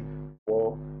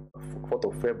 4th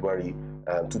of February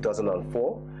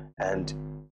 2004, and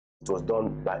it was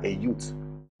done by a youth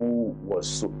who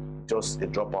was just a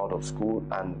dropout of school,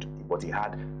 but he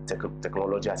had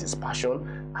technology as his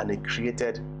passion, and he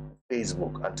created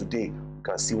Facebook. And today you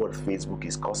can see what Facebook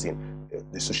is causing,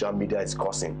 the social media is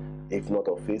causing. If not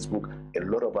of Facebook, a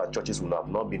lot of our churches would have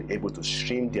not been able to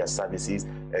stream their services.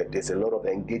 There's a lot of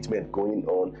engagement going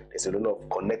on, there's a lot of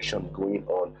connection going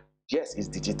on. Yes, it's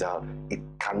digital. It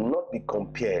cannot be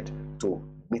compared to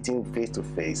meeting face to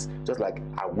face. Just like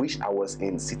I wish I was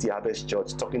in City Harvest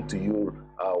Church talking to you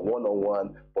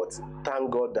one-on-one, but thank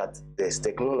God that there's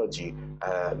technology,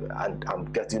 and I'm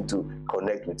getting to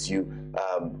connect with you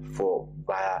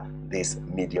via this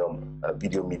medium,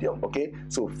 video medium. Okay,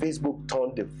 so Facebook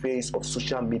turned the face of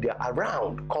social media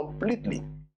around completely.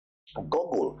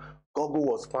 Google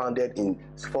was founded in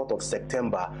 4th of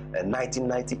September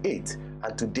 1998,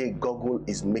 and today Google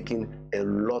is making a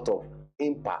lot of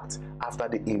impact after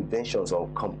the inventions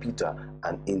of computer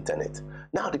and internet.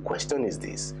 Now the question is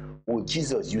this: will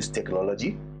Jesus use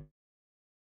technology?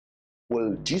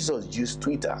 Will Jesus use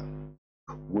Twitter?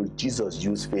 Will Jesus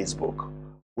use Facebook?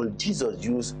 Will Jesus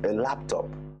use a laptop?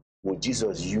 Will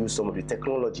Jesus use some of the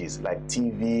technologies like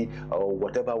TV or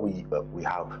whatever we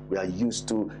are used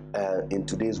to in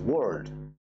today's world?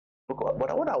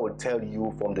 But what I will tell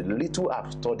you from the little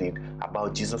I've studied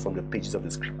about Jesus from the pages of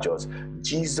the scriptures,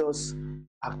 Jesus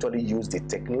actually used the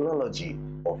technology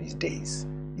of his days.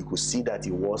 You could see that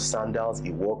he wore sandals,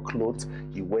 he wore clothes,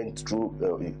 he went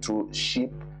through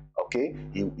sheep. Okay,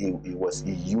 he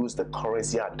used the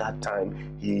currency at that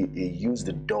time. He used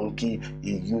the donkey.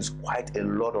 He used quite a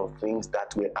lot of things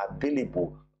that were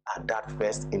available at that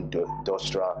first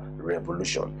industrial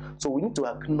revolution. So we need to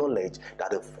acknowledge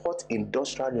that the 4th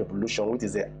industrial revolution, which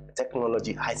is the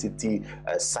technology, ICT,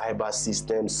 cyber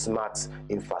systems, smart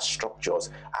infrastructures,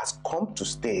 has come to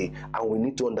stay, and we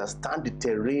need to understand the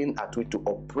terrain at which to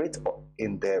operate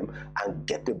in them and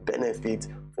get the benefit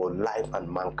for life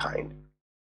and mankind.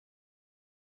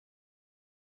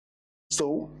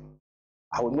 So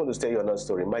I was going to tell you another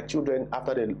story. My children,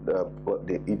 after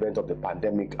the event of the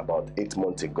pandemic about 8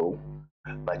 months ago,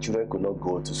 my children could not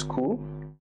go to school,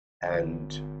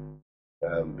 and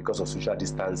because of social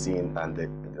distancing and the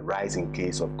rising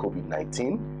case of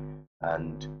COVID-19,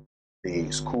 and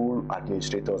the school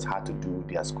administrators had to do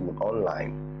their school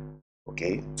online.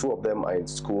 Okay, 2 of them are in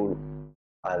school,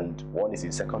 and one is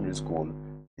in secondary school.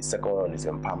 The second one is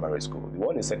in primary school. The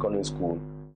one in secondary school,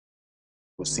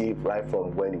 you see, right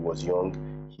from when he was young,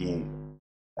 he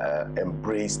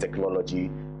embraced technology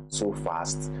so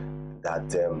fast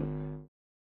that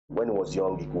when he was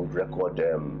young, he could record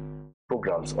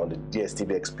programs on the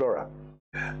DSTV Explorer.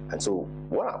 And so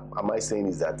what am I saying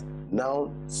is that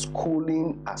now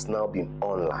schooling has now been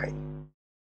online.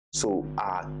 So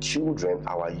our children,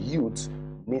 our youth,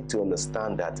 need to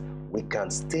understand that we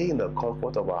can stay in the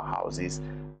comfort of our houses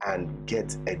and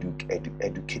get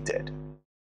educated.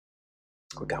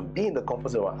 We can be in the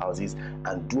comfort of our houses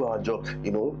and do our job.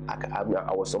 You know,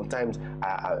 I was sometimes,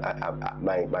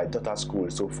 my daughter's school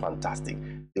is so fantastic.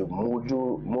 The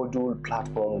module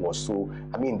platform was so,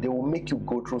 I mean, they will make you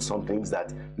go through some things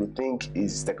that you think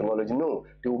is technology. No,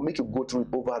 they will make you go through it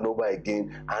over and over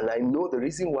again. And I know the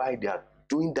reason why they are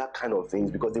doing that kind of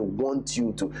things, because they want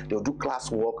you to, they'll do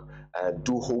classwork,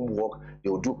 do homework,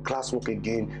 they'll do classwork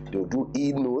again, they'll do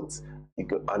e-notes.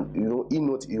 And you know,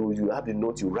 e-note, you have the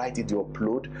note, you write it, you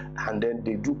upload, and then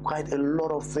they do quite a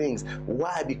lot of things.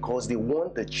 Why? Because they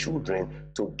want the children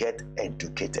to get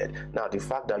educated. Now, the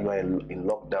fact that you are in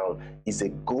lockdown is a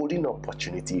golden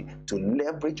opportunity to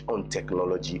leverage on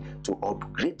technology to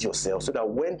upgrade yourself, so that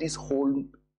when this whole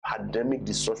pandemic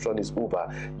disruption is over,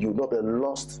 you'll not be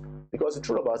lost. Because the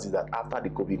truth about it is that after the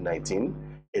COVID-19,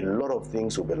 a lot of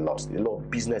things will be lost, a lot of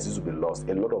businesses will be lost,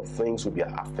 a lot of things will be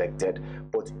affected.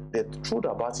 But the truth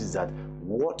about it is that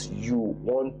what you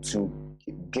want to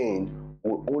gain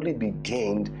will only be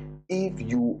gained if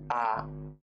you are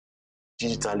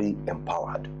digitally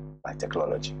empowered by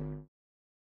technology.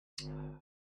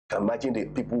 Imagine the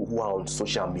people who are on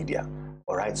social media.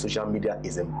 All right, social media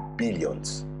is in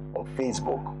billions. On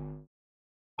Facebook,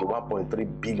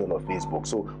 1.3 billion on Facebook.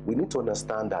 So we need to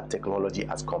understand that technology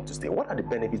has come to stay. What are the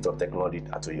benefits of technology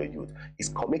to your youth? It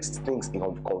makes things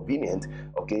inconvenient.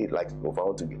 Okay, like if I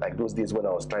want to, like those days when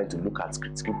I was trying to look at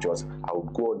scriptures, I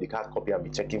would go on the hard copy and be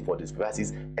checking for these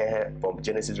verses from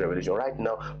Genesis, Revelation. Right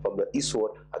now, from the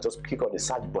eastward, I just click on the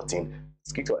search button.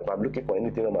 Scripture. If I'm looking for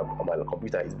anything on my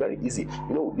computer, it's very easy.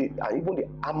 You know, even the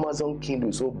Amazon Kindle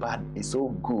is so bad, it's so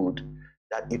good,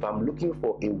 that if I'm looking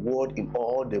for a word in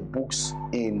all the books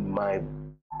in my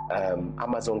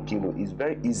Amazon Kindle, it's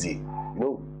very easy. You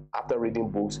know, after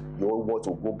reading books, you always want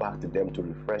to go back to them to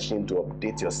refreshing, to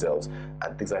update yourselves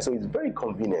and things like that. So it's very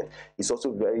convenient. It's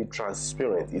also very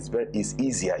transparent. It's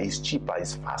easier, it's cheaper,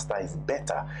 it's faster, it's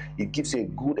better. It gives you a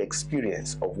good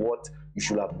experience of what you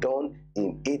should have done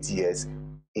in 8 years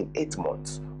in 8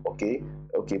 months. Okay.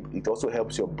 It also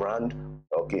helps your brand.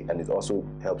 Okay, and it also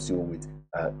helps you with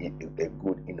a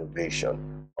good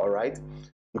innovation. All right,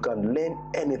 you can learn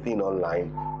anything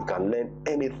online, you can learn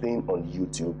anything on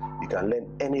YouTube, you can learn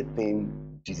anything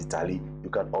digitally, you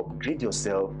can upgrade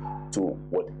yourself to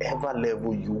whatever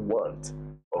level you want.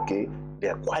 Okay,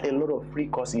 there are quite a lot of free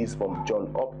courses from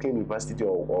John Hopkins University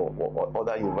or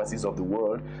other universities of the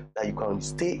world that you can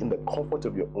stay in the comfort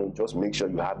of your own. Just make sure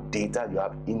you have data, you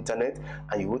have internet,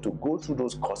 and you want to go through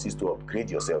those courses to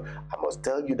upgrade yourself. I must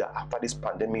tell you that after this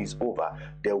pandemic is over,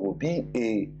 there will be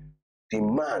a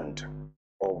demand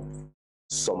of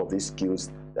some of these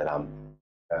skills that I'm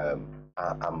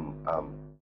talking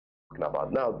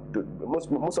about. Now,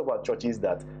 most of our churches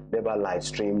that never live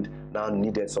streamed now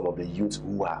needed some of the youths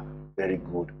who are very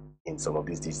good in some of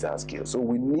these digital skills. So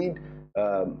we need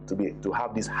to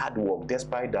have this hard work,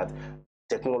 despite that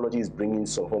technology is bringing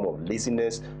some form of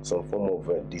laziness, some form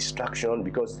of distraction,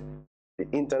 because the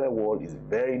internet world is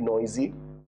very noisy.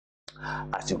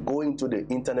 As you go into the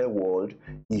internet world,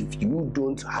 if you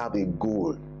don't have a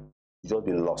goal, you just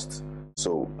be lost.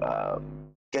 So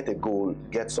get a goal,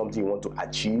 get something you want to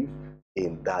achieve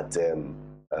in that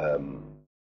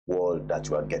world that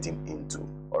you are getting into.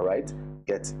 All right,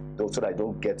 so that you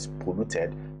don't get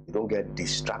polluted, you don't get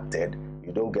distracted,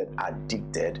 you don't get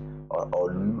addicted,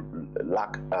 or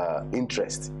lack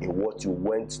interest in what you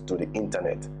went to the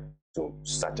internet to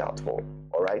search out for.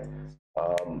 All right,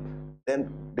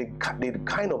 then the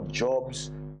kind of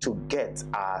jobs to get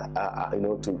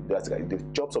the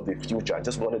jobs of the future. I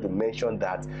just wanted to mention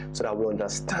that so that we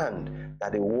understand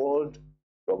that the world,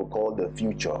 what we call the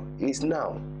future, is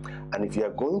now. And if you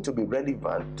are going to be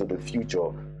relevant to the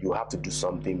future, you have to do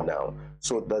something now.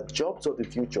 So the jobs of the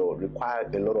future require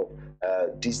a lot of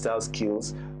digital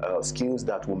skills, skills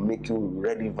that will make you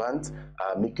relevant,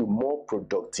 make you more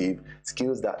productive,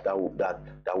 skills that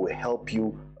will help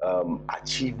you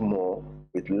achieve more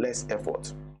with less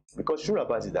effort. Because sure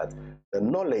about it that the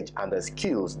knowledge and the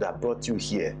skills that brought you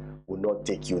here will not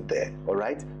take you there. All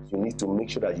right, you need to make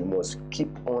sure that you must keep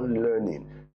on learning,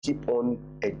 keep on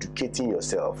educating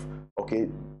yourself. Okay,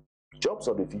 jobs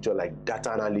of the future like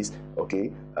data analyst,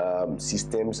 okay,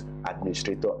 systems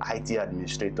administrator, IT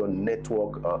administrator,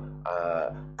 network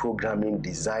programming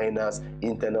designers,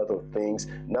 Internet of Things.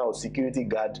 Now security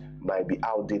guard might be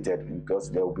outdated because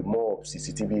there will be more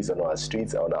CCTVs on our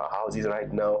streets, on our houses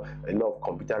right now. A lot of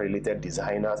computer related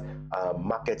designers,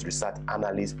 market research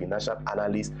analysts, financial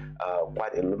analysts,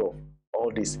 quite a lot of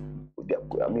all this.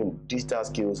 I mean, digital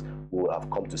skills will have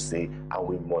come to stay, and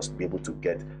we must be able to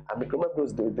get. I mean, remember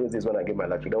those days when I get my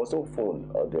laptop, there was no phone.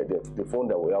 The phone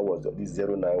that we had was this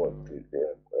 09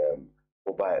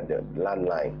 mobile, the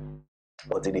landline.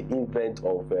 But the invent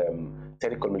of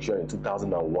telecommunication in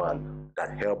 2001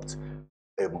 that helped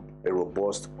a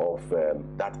robust of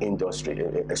that industry,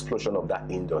 explosion of that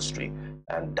industry,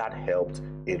 and that helped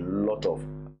a lot of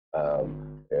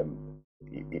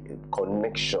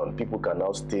connection. People can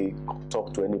now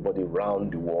talk to anybody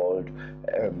around the world,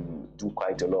 do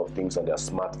quite a lot of things on their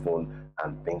smartphone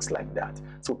and things like that.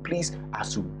 So please,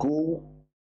 as you go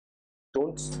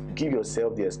Don't give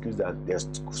yourself the excuse that their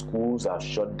schools are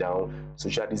shut down,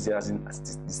 social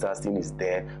distancing is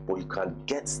there, but you can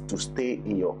get to stay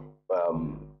in your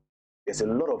there's a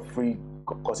lot of free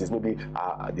courses. Maybe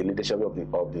the leadership of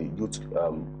the youth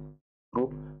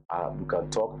group, we can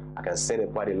talk. I can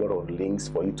send quite a lot of links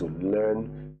for you to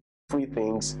learn free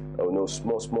things,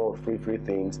 small free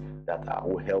things that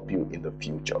will help you in the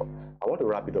future. I want to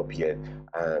wrap it up here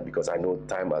because I know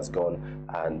time has gone,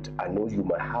 and I know you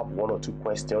might have one or two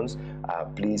questions.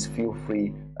 Please feel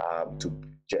free to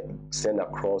send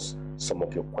across some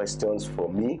of your questions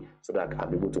for me so that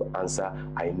I'm able to answer.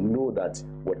 I know that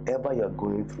whatever you're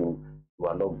going through, you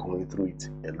are not going through it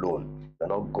alone. You're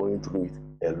not going through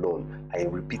it alone. I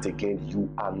repeat again, you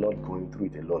are not going through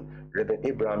it alone. Reverend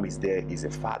Abraham is there, he's a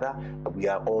father. We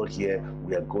are all here.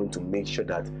 We are going to make sure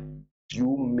that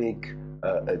you make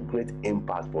a great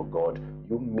impact for God.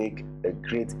 You make a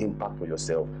great impact for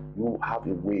yourself. You have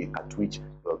a way at which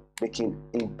you're making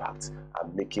impact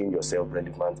and making yourself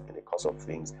relevant in the course of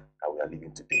things that we are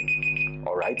living today.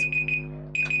 All right,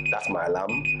 that's my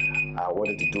alarm. I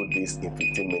wanted to do this in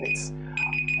 15 minutes.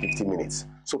 15 minutes.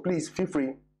 So please feel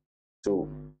free to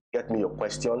get me your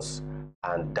questions,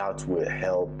 and that will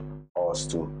help us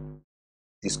to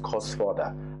discuss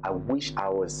further. I wish I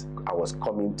was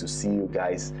coming to see you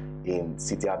guys in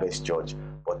City Harvest Church,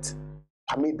 but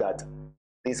permit that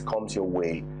this comes your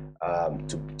way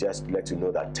to just let you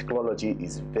know that technology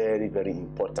is very, very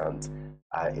important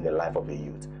in the life of a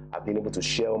youth. I've been able to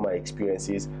share my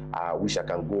experiences. I wish I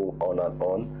can go on and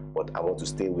on, but I want to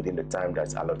stay within the time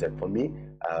that's allotted for me.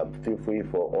 Feel free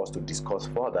for us to discuss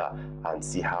further and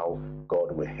see how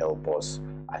God will help us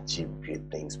achieve great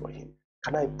things for Him.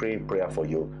 Can I pray a prayer for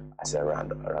you as I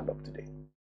round up today?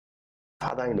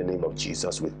 Father, in the name of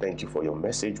Jesus, we thank you for your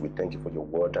message. We thank you for your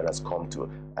word that has come to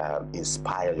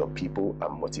inspire your people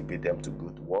and motivate them to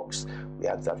good works. We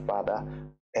ask that, Father,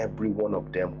 every one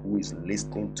of them who is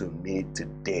listening to me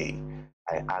today,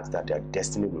 I ask that their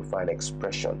destiny will find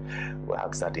expression. We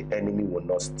ask that the enemy will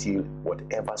not steal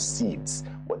whatever seeds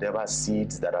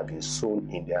that have been sown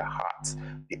in their hearts.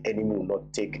 The enemy will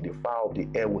not take, the fowl of the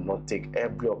air will not take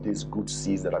every of these good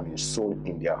seeds that have been sown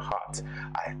in their heart.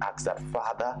 I ask that,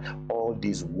 Father, all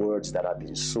these words that have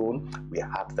been sown, we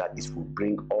ask that it will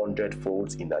bring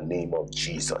 100-folds in the name of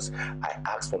Jesus. I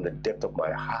ask from the depth of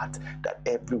my heart that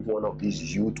every one of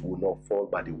these youth will not fall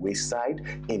by the wayside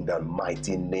in the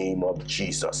mighty name of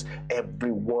Jesus.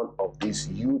 Every one of these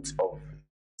youths of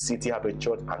City Harvest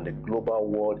Church and the global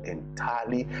world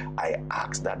entirely, I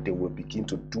ask that they will begin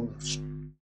to do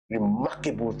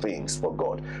remarkable things for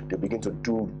God. They begin to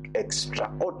do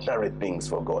extraordinary things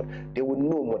for God. They will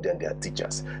know more than their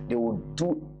teachers. They will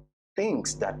do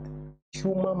things that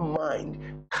human mind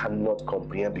cannot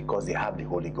comprehend because they have the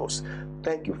Holy Ghost.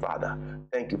 Thank you, Father.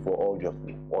 Thank you for all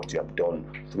what you have done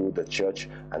through the church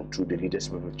and through the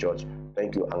leadership of the church.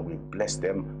 Thank you, and we bless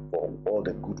them for all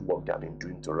the good work they have been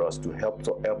doing to us to help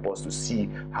us to see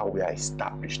how we are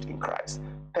established in Christ.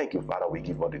 Thank you, Father. We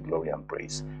give all the glory and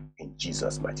praise in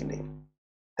Jesus' mighty name.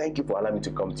 Thank you for allowing me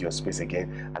to come to your space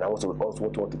again. And I also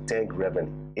want to thank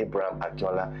Reverend Abraham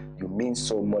Akiola. You mean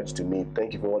so much to me.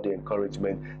 Thank you for all the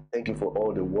encouragement. Thank you for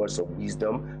all the words of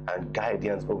wisdom and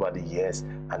guidance over the years.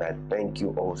 And I thank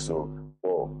you also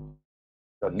for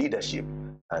your leadership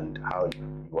and how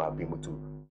you have been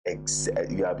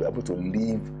able to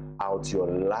live out your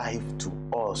life to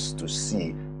us to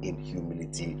see in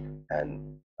humility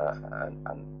and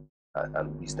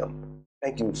wisdom.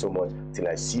 Thank you so much. Till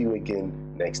I see you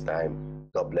again next time.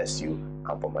 God bless you.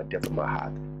 And from my depth of my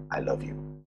heart, I love you.